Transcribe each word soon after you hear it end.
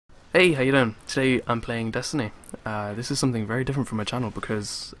Hey, how you doing? Today I'm playing Destiny. This is something very different from my channel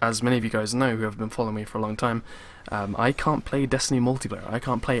because, as many of you guys know who have been following me for a long time, I can't play Destiny multiplayer. I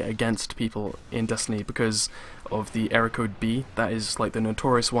can't play against people in Destiny because of the error code B. That is like the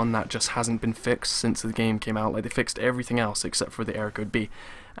notorious one that just hasn't been fixed since the game came out. Like, they fixed everything else except for the error code B.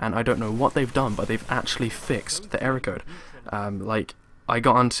 And I don't know what they've done, but they've actually fixed the error code. I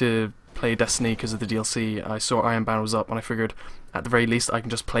got onto play Destiny because of the DLC. I saw Iron Banner was up and I figured at the very least I can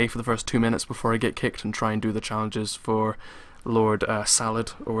just play for the first 2 minutes before I get kicked and try and do the challenges for Lord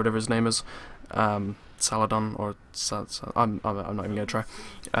Salad or whatever his name is. Saladon or I'm not even gonna try.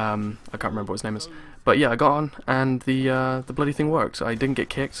 I can't remember what his name is. But yeah, I got on and the bloody thing worked. I didn't get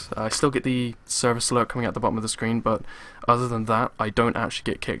kicked. I still get the service alert coming at the bottom of the screen, but other than that, I don't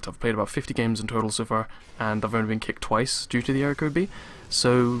actually get kicked. I've played about 50 games in total so far, and I've only been kicked twice due to the error code B.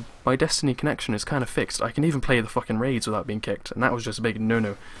 So my Destiny connection is kind of fixed. I can even play the fucking raids without being kicked, and that was just a big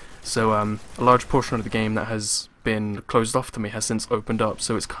no-no. So a large portion of the game that has been closed off to me has since opened up.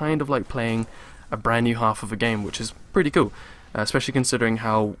 So it's kind of like playing a brand new half of a game, which is pretty cool. Especially considering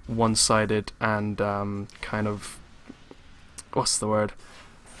how one-sided and kind of, what's the word,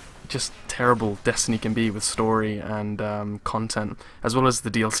 just terrible Destiny can be with story and content, as well as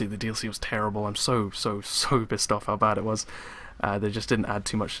the DLC. The DLC was terrible. I'm so pissed off how bad it was. They just didn't add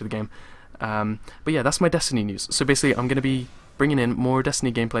too much to the game. But yeah, that's my Destiny news. So basically, I'm going to be bringing in more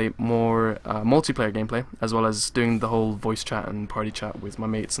Destiny gameplay, more multiplayer gameplay, as well as doing the whole voice chat and party chat with my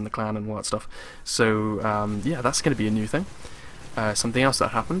mates in the clan and all that stuff. So yeah, that's going to be a new thing. Something else that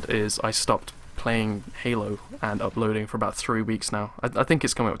happened is I stopped playing Halo and uploading for about 3 weeks now. I think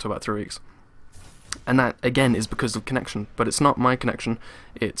it's coming up to about 3 weeks. And that, again, is because of connection. But it's not my connection,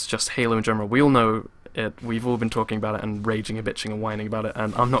 it's just Halo in general. We all know it, we've all been talking about it and raging and bitching and whining about it,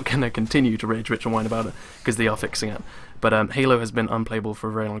 and I'm not going to continue to rage, bitch and whine about it, because they are fixing it. But Halo has been unplayable for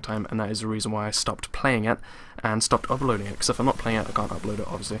a very long time, and that is the reason why I stopped playing it and stopped uploading it, because if I'm not playing it, I can't upload it,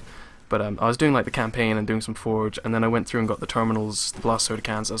 obviously. But I was doing like the campaign and doing some Forge, and then I went through and got the terminals, the blast soda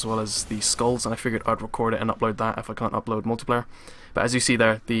cans, as well as the skulls, and I figured I'd record it and upload that if I can't upload multiplayer. But as you see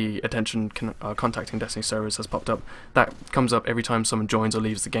there, the attention contacting Destiny servers has popped up. That comes up every time someone joins or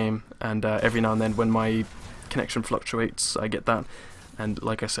leaves the game, and every now and then when my connection fluctuates, I get that. And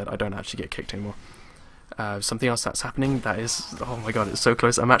like I said, I don't actually get kicked anymore. Something else that's happening that is, oh my god, it's so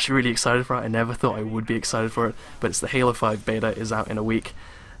close. I'm actually really excited for it. I never thought I would be excited for it, but it's the Halo 5 beta is out in a week.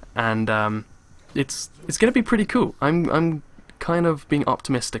 And it's gonna be pretty cool. I'm kind of being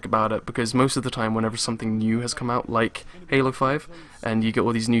optimistic about it, because most of the time whenever something new has come out, like Halo 5, and you get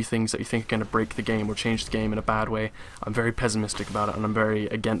all these new things that you think are going to break the game or change the game in a bad way, I'm very pessimistic about it and I'm very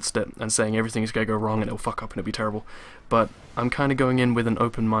against it and saying everything's going to go wrong and it'll fuck up and it'll be terrible. But I'm kind of going in with an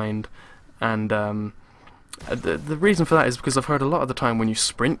open mind, and the reason for that is because I've heard a lot of the time when you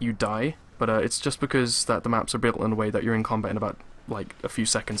sprint you die, but it's just because that the maps are built in a way that you're in combat in about like a few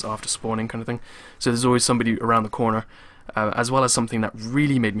seconds after spawning, kind of thing. So there's always somebody around the corner. As well as something that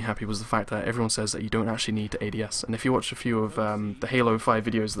really made me happy was the fact that everyone says that you don't actually need to ADS. And if you watch a few of the Halo 5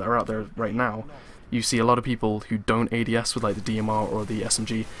 videos that are out there right now, you see a lot of people who don't ADS with like the DMR or the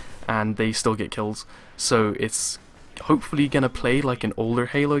SMG, and they still get kills. So it's hopefully going to play like an older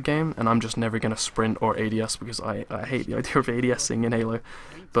Halo game, and I'm just never going to sprint or ADS because I hate the idea of ADSing in Halo.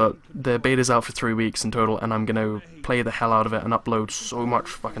 But the beta's out for 3 weeks in total, and I'm going to play the hell out of it and upload so much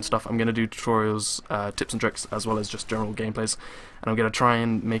fucking stuff. I'm going to do tutorials, tips and tricks, as well as just general gameplays. And I'm going to try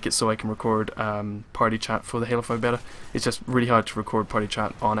and make it so I can record party chat for the Halo 5 beta. It's just really hard to record party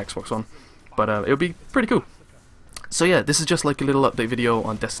chat on Xbox One, but it'll be pretty cool. So yeah, this is just like a little update video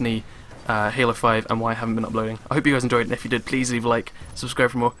on Destiny, Halo 5, and why I haven't been uploading. I hope you guys enjoyed, and if you did, please leave a like,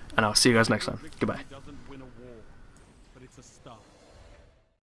 subscribe for more, and I'll see you guys next time. Goodbye.